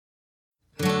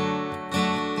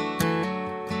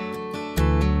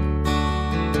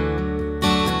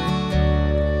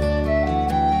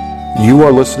You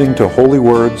are listening to Holy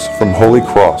Words from Holy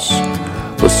Cross,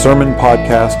 the sermon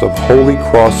podcast of Holy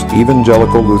Cross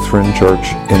Evangelical Lutheran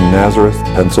Church in Nazareth,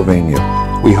 Pennsylvania.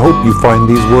 We hope you find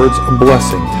these words a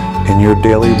blessing in your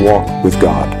daily walk with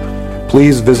God.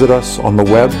 Please visit us on the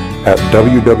web at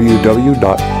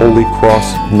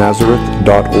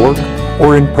www.holycrossnazareth.org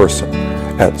or in person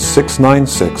at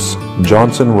 696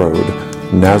 Johnson Road,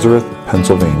 Nazareth,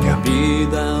 Pennsylvania. Be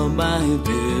thou my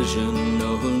vision,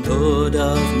 O Lord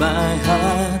of my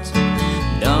heart,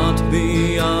 not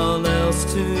be all else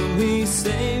to me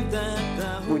save that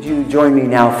thou... Would you join me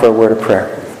now for a word of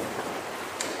prayer?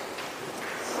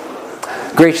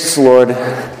 Gracious Lord,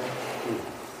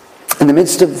 in the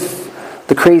midst of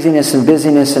the craziness and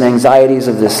busyness and anxieties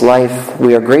of this life,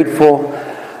 we are grateful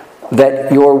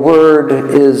that your word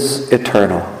is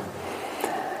eternal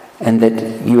and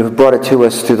that you have brought it to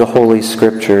us through the Holy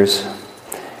Scriptures.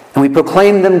 And we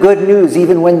proclaim them good news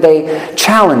even when they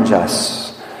challenge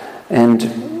us and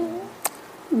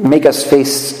make us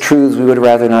face truths we would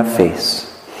rather not face.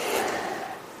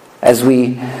 As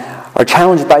we are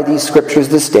challenged by these Scriptures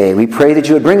this day, we pray that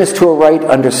you would bring us to a right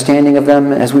understanding of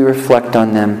them as we reflect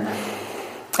on them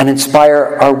and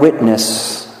inspire our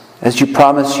witness as you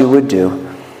promised you would do,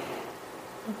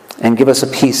 and give us a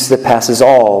peace that passes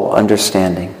all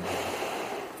understanding.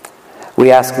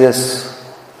 We ask this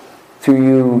through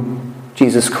you,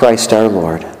 Jesus Christ our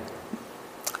Lord.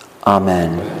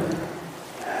 Amen.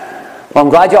 Well, I'm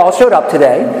glad you all showed up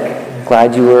today.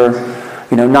 Glad you were,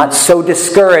 not so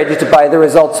discouraged by the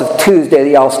results of Tuesday that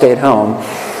you all stayed home.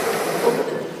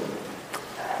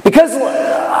 Because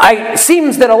it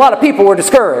seems that a lot of people were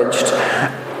discouraged.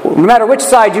 No matter which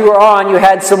side you were on, you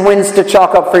had some wins to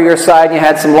chalk up for your side, and you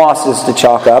had some losses to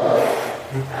chalk up.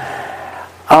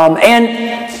 And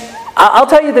I'll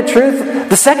tell you the truth,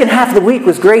 the second half of the week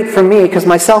was great for me because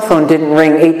my cell phone didn't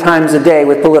ring 8 times a day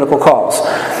with political calls.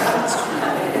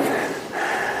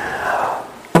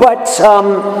 But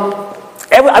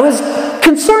I was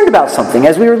concerned about something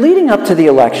as we were leading up to the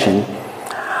election.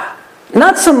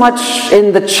 Not so much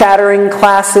in the chattering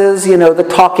classes, the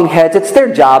talking heads. It's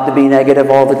their job to be negative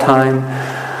all the time.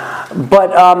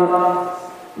 But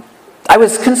I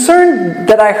was concerned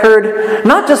that I heard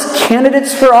not just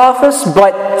candidates for office,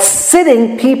 but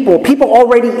sitting people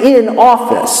already in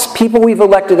office, people we've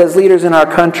elected as leaders in our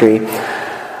country,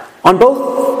 on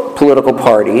both political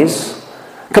parties,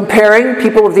 comparing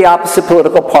people of the opposite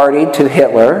political party to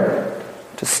Hitler,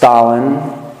 to Stalin,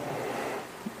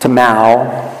 to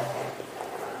Mao.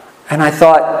 And I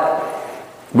thought,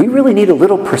 we really need a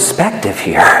little perspective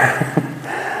here.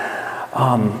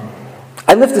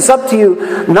 I lift this up to you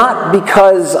not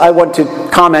because I want to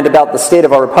comment about the state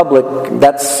of our republic.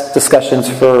 That's discussions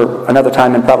for another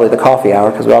time and probably the coffee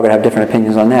hour, because we're all going to have different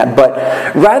opinions on that. But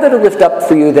rather to lift up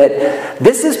for you that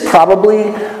this is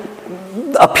probably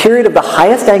a period of the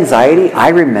highest anxiety I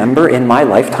remember in my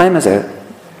lifetime as a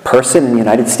person in the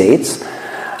United States.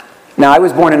 Now, I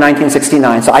was born in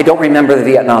 1969, so I don't remember the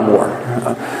Vietnam War.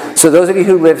 So those of you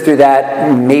who lived through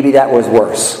that, maybe that was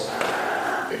worse.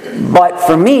 But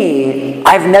for me,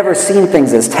 I've never seen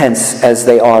things as tense as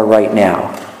they are right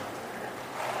now.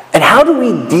 And how do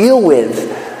we deal with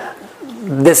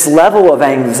this level of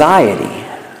anxiety?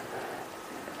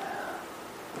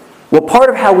 Well, part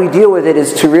of how we deal with it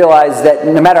is to realize that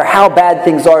no matter how bad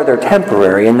things are, they're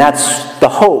temporary. And that's the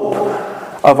hope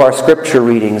of our scripture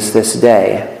readings this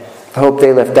day. I hope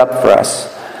they lift up for us.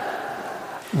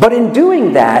 But in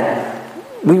doing that,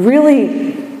 we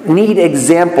really need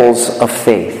examples of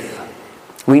faith.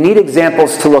 We need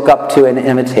examples to look up to and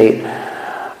imitate.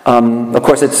 Of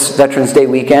course, it's Veterans Day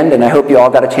weekend, and I hope you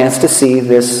all got a chance to see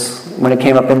this when it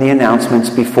came up in the announcements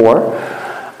before.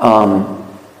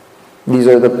 These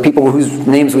are the people whose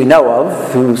names we know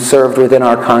of, who served within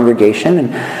our congregation.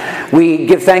 And we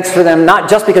give thanks for them not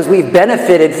just because we've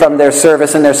benefited from their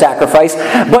service and their sacrifice,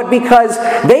 but because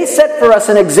they set for us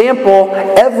an example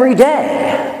every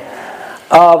day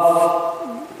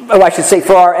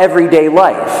for our everyday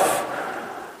life.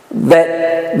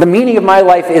 That the meaning of my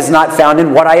life is not found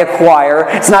in what I acquire.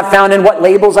 It's not found in what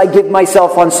labels I give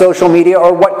myself on social media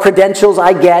or what credentials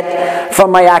I get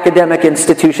from my academic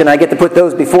institution. I get to put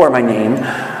those before my name.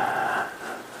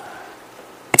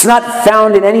 It's not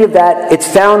found in any of that. It's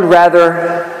found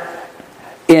rather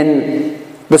in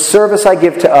the service I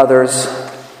give to others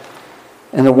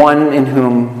and the one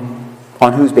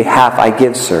on whose behalf I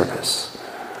give service.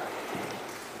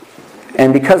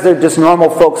 And because they're just normal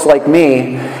folks like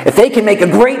me, if they can make a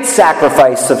great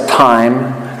sacrifice of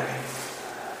time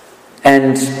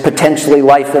and potentially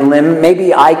life and limb,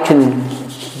 maybe I can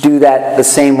do that the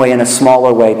same way in a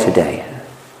smaller way today.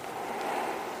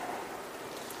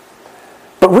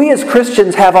 But we as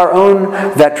Christians have our own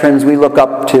veterans we look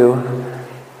up to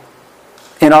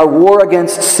in our war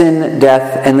against sin,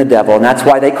 death, and the devil. And that's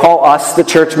why they call us the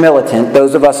church militant,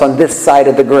 those of us on this side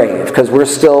of the grave, because we're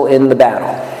still in the battle.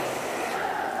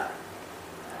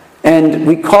 And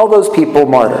we call those people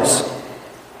martyrs.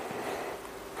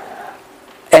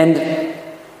 And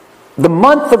the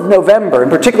month of November,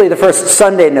 and particularly the first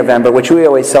Sunday in November, which we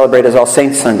always celebrate as All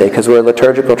Saints Sunday because we're a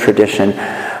liturgical tradition,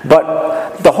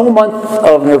 but the whole month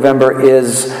of November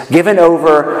is given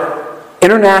over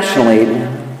internationally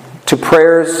to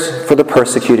prayers for the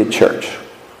persecuted church.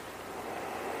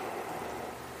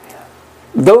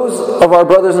 Those of our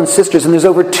brothers and sisters, and there's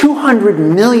over 200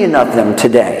 million of them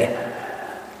today,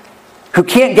 who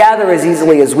can't gather as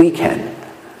easily as we can,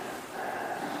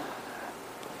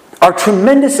 are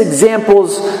tremendous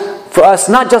examples for us,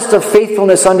 not just of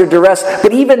faithfulness under duress,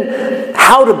 but even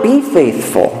how to be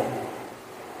faithful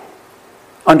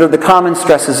under the common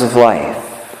stresses of life.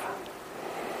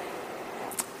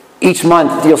 Each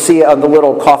month, you'll see on the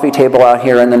little coffee table out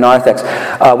here in the narthex,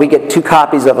 we get 2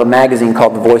 copies of a magazine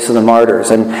called The Voice of the Martyrs.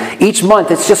 And each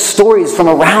month, it's just stories from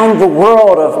around the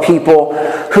world of people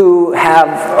who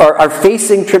are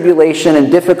facing tribulation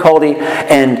and difficulty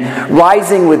and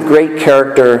rising with great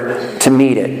character to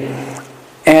meet it.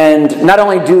 And not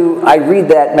only do I read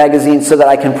that magazine so that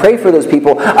I can pray for those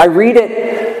people, I read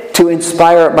it to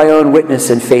inspire my own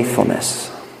witness and faithfulness.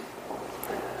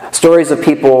 Stories of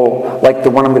people like the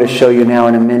one I'm going to show you now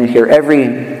in a minute here.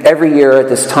 Every year at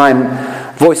this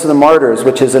time, Voice of the Martyrs,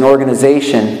 which is an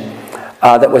organization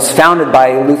that was founded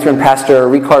by Lutheran pastor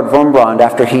Richard Wurmbrand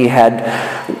after he had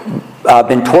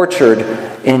been tortured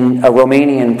in a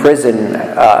Romanian prison,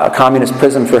 a communist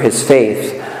prison for his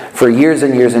faith, for years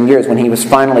and years and years. When he was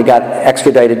finally got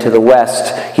extradited to the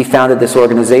West, he founded this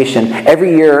organization.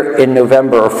 Every year in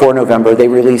November or for November, they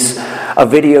release a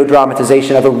video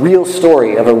dramatization of a real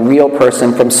story of a real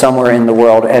person from somewhere in the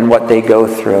world and what they go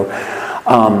through.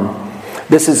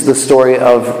 This is the story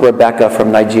of Rebecca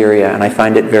from Nigeria, and I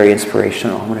find it very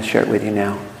inspirational. I'm going to share it with you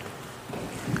now.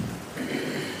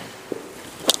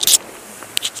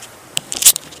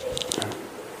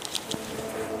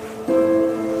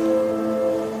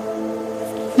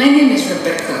 My name is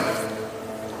Rebecca.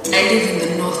 I live in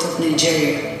the north of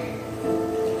Nigeria.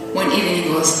 One evening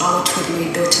I was out with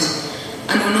my daughter,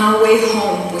 and on our way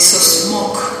home we saw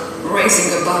smoke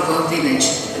rising above our village.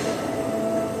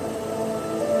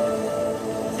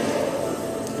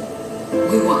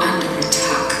 We were under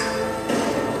attack.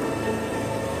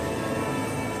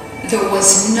 There was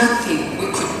nothing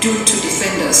we could do to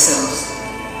defend ourselves.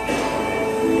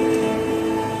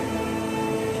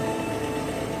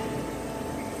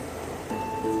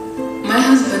 My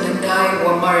husband and I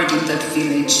were married in that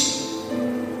village.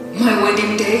 My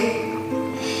wedding day,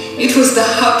 it was the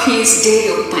happiest day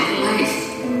of my life.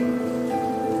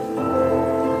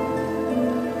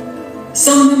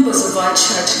 Some members of our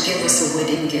church gave us a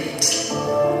wedding gift.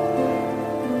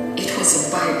 It was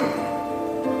a Bible.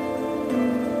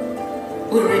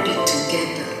 We read it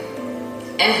together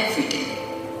every day.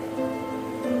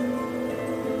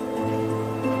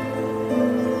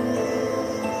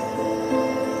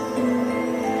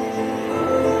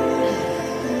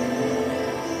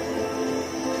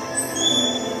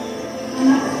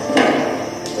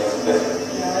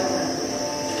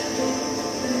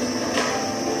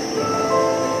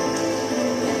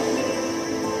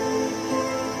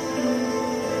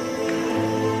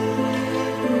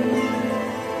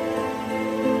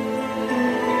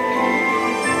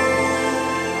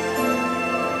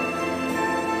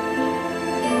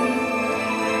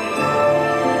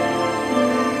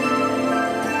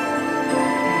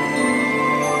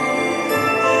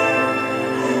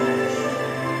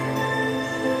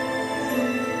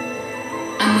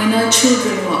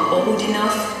 Children were old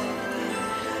enough,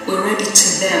 we read it to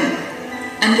them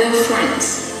and their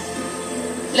friends.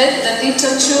 Let the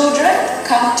little children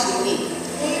come to me.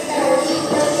 Let the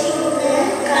little children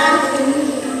come to me.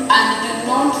 And do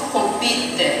not forbid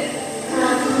them.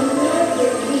 And do not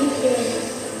forbid them.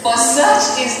 For such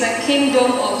is the kingdom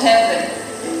of heaven.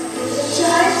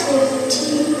 Such is the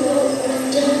kingdom of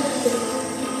heaven.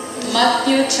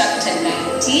 Matthew chapter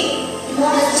 19.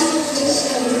 Matthew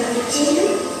chapter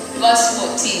 19. Verse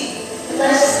 14.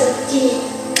 Verse 14.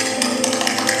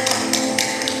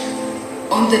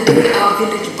 On the day our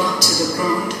village burned to the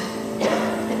ground,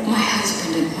 my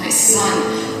husband and my son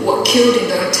were killed in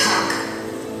the attack.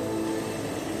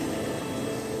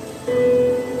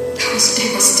 I was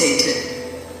devastated.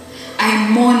 I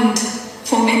mourned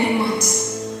for many months.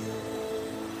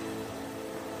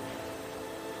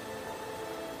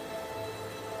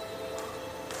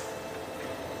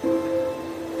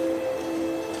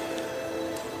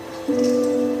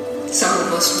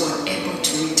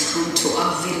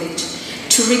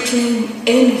 to reclaim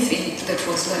anything that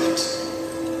was left.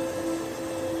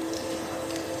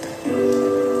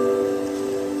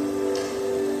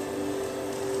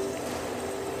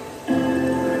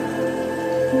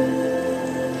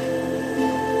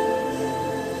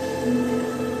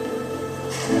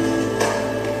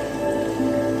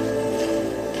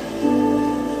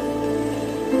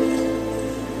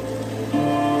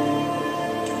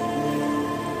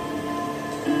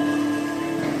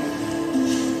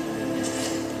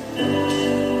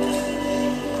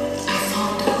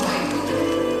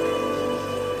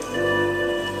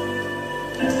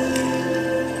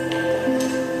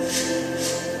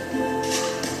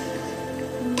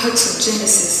 Parts of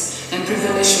Genesis and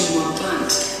Revelation were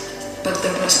burnt, but the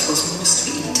rest was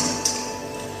mostly intact.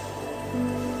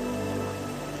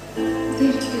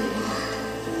 Thank you, Lord.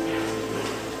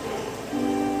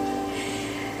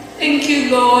 Thank you,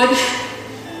 Lord.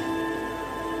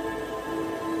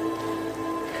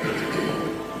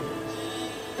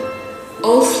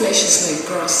 All flesh is like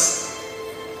grass,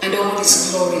 and all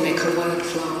its glory like a wild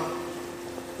flower.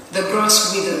 The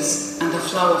grass withers and the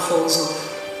flower falls off,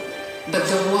 but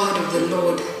the word of the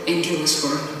Lord endures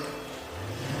forever.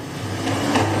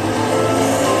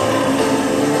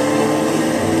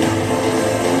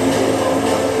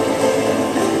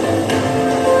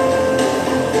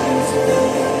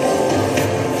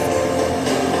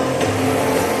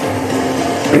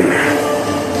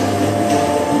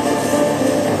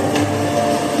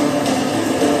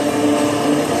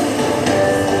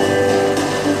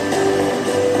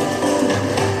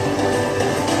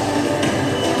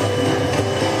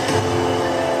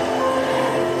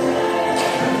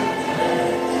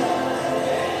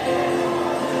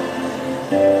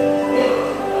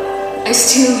 I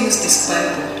still use this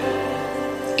Bible.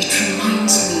 It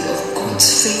reminds me of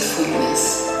God's faithfulness.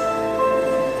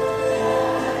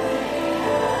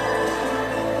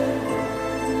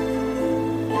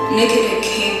 Naked I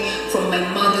came from my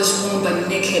mother's womb, and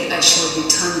naked I shall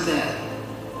return there.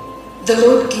 The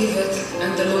Lord giveth,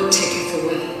 and the Lord taketh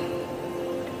away.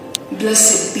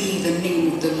 Blessed be the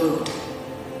name of the Lord.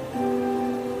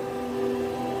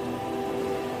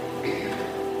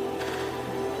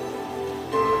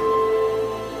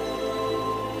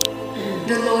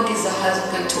 The Lord is a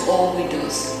husband to all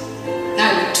widows.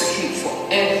 I look to him for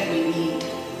every need.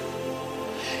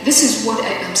 This is what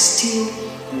I am still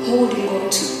holding on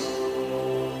to.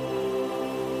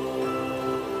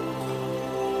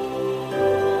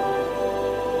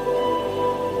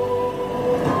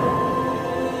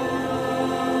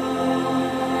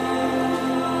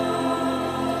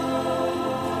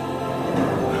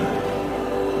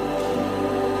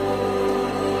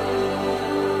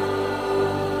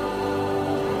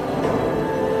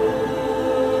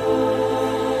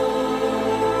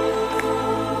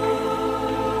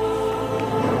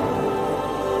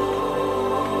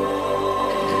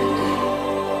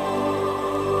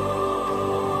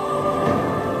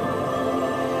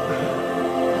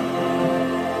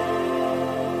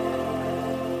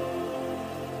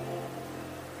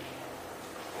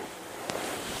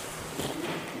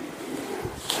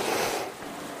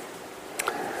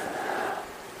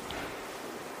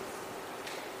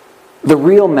 The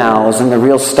real Maos and the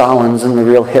real Stalins and the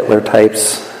real Hitler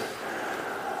types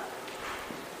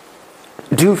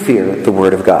do fear the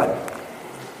Word of God.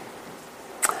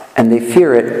 And they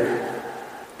fear it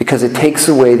because it takes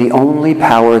away the only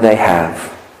power they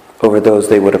have over those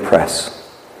they would oppress.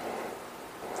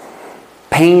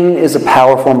 Pain is a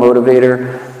powerful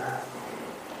motivator,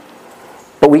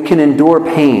 but we can endure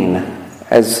pain,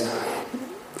 as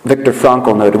Viktor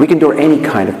Frankl noted. We can endure any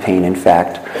kind of pain, in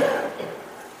fact,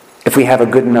 if we have a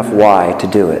good enough why to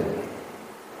do it.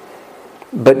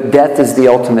 But death is the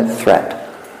ultimate threat.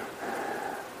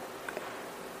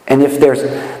 And if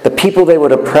the people they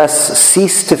would oppress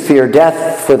cease to fear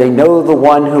death, for they know the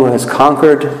one who has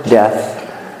conquered death,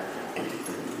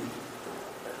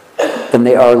 then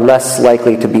they are less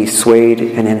likely to be swayed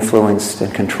and influenced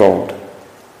and controlled.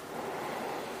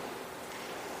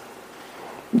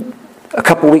 A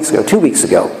couple weeks ago, 2 weeks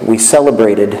ago, we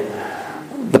celebrated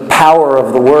the power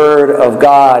of the Word of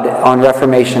God on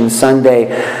Reformation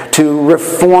Sunday to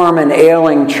reform an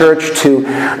ailing church, to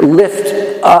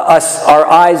lift our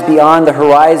eyes beyond the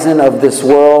horizon of this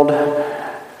world,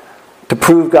 to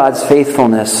prove God's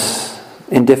faithfulness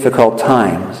in difficult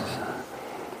times.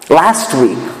 Last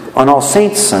week, on All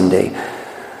Saints Sunday,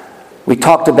 we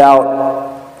talked about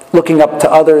looking up to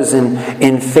others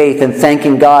in faith and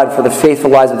thanking God for the faithful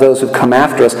lives of those who've come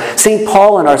after us. St.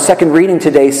 Paul in our second reading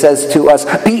today says to us,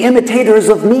 "Be imitators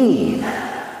of me."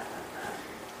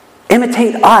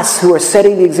 Imitate us who are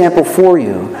setting the example for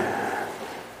you.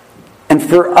 And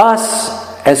for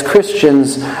us as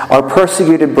Christians, our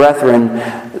persecuted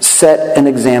brethren set an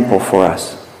example for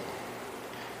us.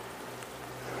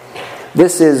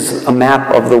 This is a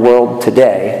map of the world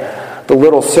today. The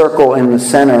little circle in the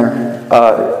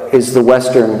center is the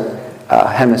Western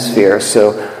Hemisphere.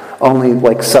 So only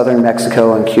like southern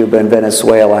Mexico and Cuba and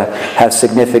Venezuela have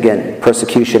significant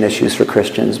persecution issues for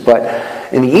Christians.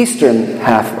 But in the eastern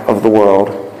half of the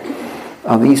world,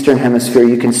 the Eastern Hemisphere,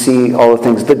 you can see all the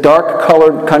things. The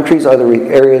dark-colored countries are the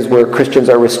areas where Christians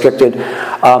are restricted,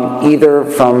 either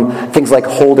from things like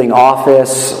holding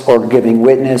office or giving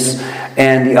witness.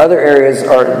 And the other areas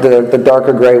are the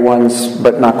darker gray ones,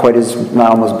 but not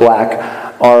almost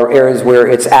black, are areas where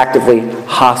it's actively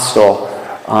hostile,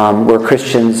 where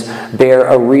Christians bear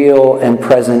a real and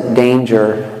present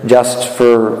danger just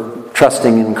for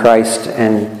trusting in Christ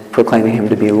and proclaiming Him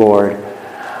to be Lord.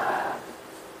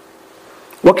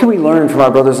 What can we learn from our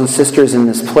brothers and sisters in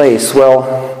this place? Well,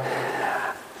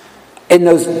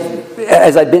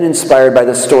 as I've been inspired by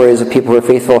the stories of people who are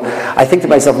faithful, I think to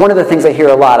myself, one of the things I hear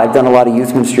a lot, I've done a lot of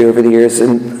youth ministry over the years,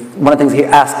 and one of the things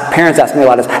parents ask me a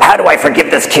lot is, how do I forgive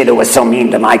this kid who was so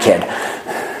mean to my kid?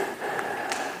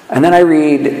 And then I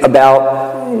read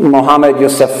about Mohammed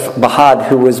Yusuf Bahad,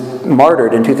 who was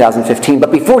martyred in 2015.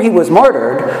 But before he was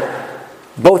martyred,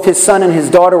 both his son and his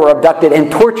daughter were abducted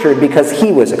and tortured because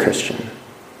he was a Christian.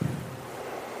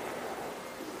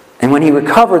 And when he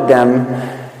recovered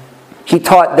them, he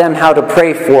taught them how to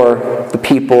pray for the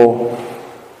people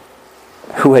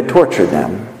who had tortured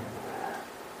them.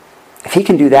 If he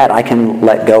can do that, I can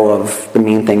let go of the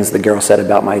mean things the girl said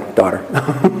about my daughter.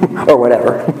 Or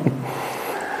whatever.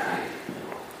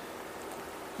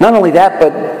 Not only that,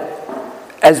 but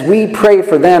as we pray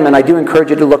for them, and I do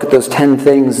encourage you to look at those 10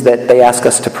 things that they ask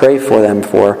us to pray for them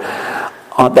for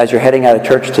as you're heading out of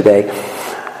church today.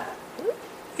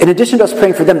 In addition to us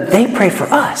praying for them, they pray for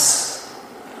us.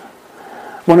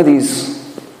 One of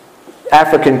these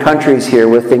African countries here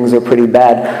where things are pretty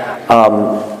bad,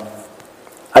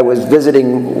 I was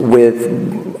visiting with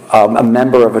a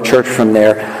member of a church from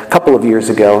there a couple of years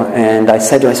ago, and I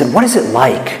said to him, what is it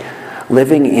like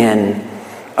living in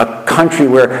a country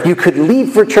where you could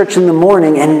leave for church in the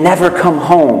morning and never come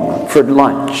home for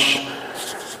lunch?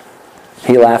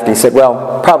 He laughed and he said,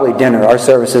 well, probably dinner. Our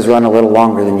services run a little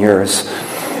longer than yours.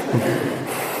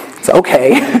 It's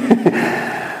okay.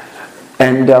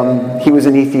 And he was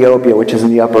in Ethiopia, which is in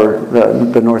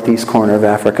the northeast corner of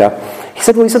Africa. He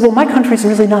said, well, my country's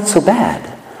really not so bad.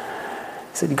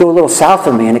 He said, you go a little south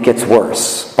of me and it gets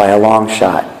worse by a long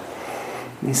shot.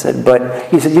 He said,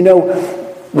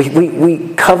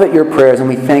 we covet your prayers and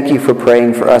we thank you for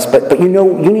praying for us, but you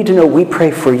need to know we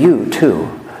pray for you too.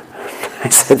 I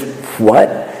said,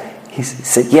 what? He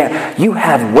said, yeah, you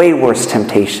have way worse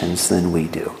temptations than we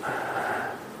do.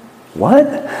 What?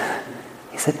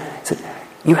 He said,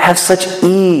 you have such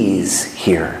ease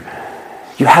here.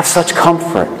 You have such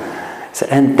comfort. He said,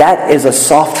 and that is a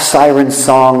soft siren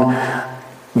song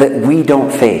that we don't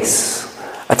face.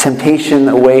 A temptation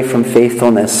away from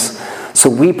faithfulness. So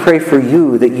we pray for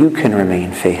you that you can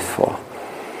remain faithful.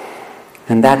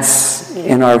 And that's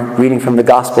in our reading from the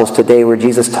Gospels today where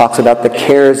Jesus talks about the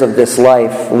cares of this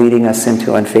life leading us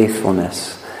into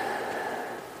unfaithfulness.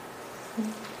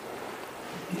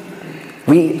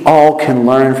 We all can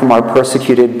learn from our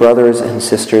persecuted brothers and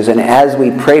sisters. And as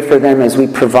we pray for them, as we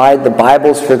provide the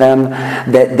Bibles for them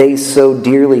that they so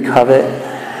dearly covet,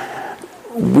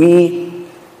 we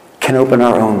can open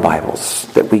our own Bibles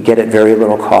that we get at very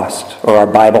little cost, or our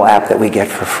Bible app that we get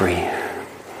for free.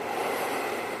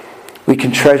 We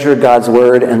can treasure God's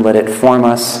Word and let it form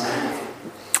us.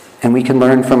 And we can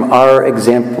learn from our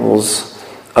examples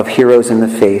of heroes in the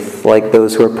faith, like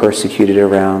those who are persecuted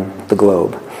around the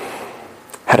globe.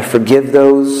 How to forgive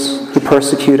those who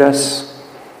persecute us.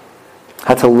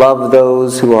 How to love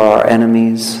those who are our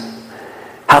enemies.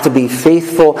 How to be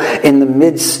faithful in the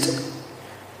midst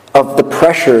of the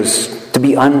pressures to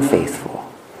be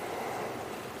unfaithful.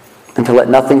 And to let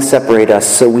nothing separate us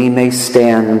so we may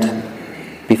stand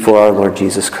before our Lord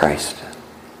Jesus Christ.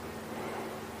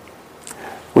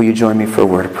 Will you join me for a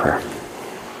word of prayer?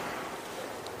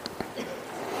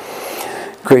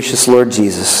 Gracious Lord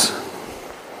Jesus,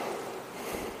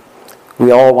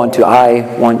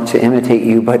 I want to imitate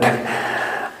you, but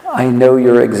I know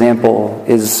your example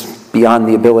is beyond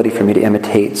the ability for me to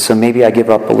imitate, so maybe I give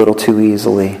up a little too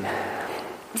easily.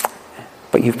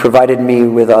 But you've provided me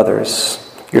with others.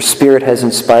 Your Spirit has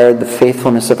inspired the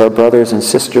faithfulness of our brothers and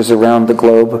sisters around the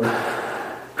globe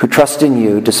who trust in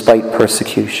you despite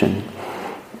persecution.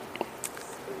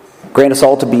 Grant us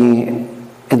all to be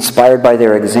inspired by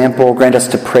their example. Grant us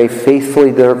to pray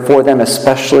faithfully for them,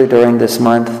 especially during this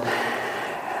month.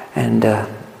 And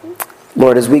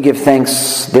Lord, as we give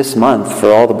thanks this month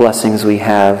for all the blessings we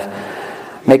have,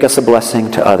 make us a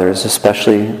blessing to others,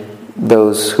 especially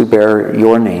those who bear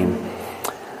your name,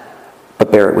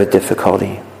 but bear it with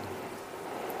difficulty.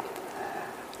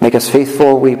 Make us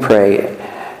faithful, we pray,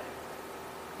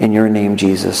 in your name,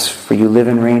 Jesus, for you live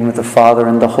and reign with the Father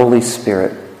and the Holy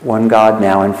Spirit, one God,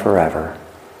 now and forever.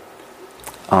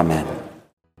 Amen.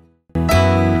 Be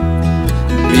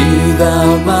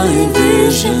thou my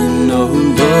vision, O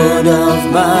Lord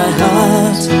of my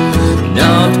heart.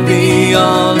 Not be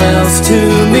all else to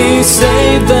me,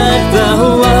 save that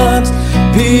thou art.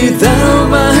 Be thou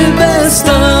my best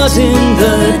start in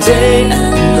the day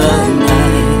and the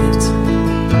night.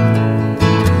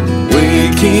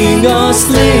 Waking or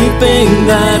sleeping,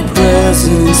 thy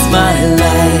presence my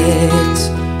light.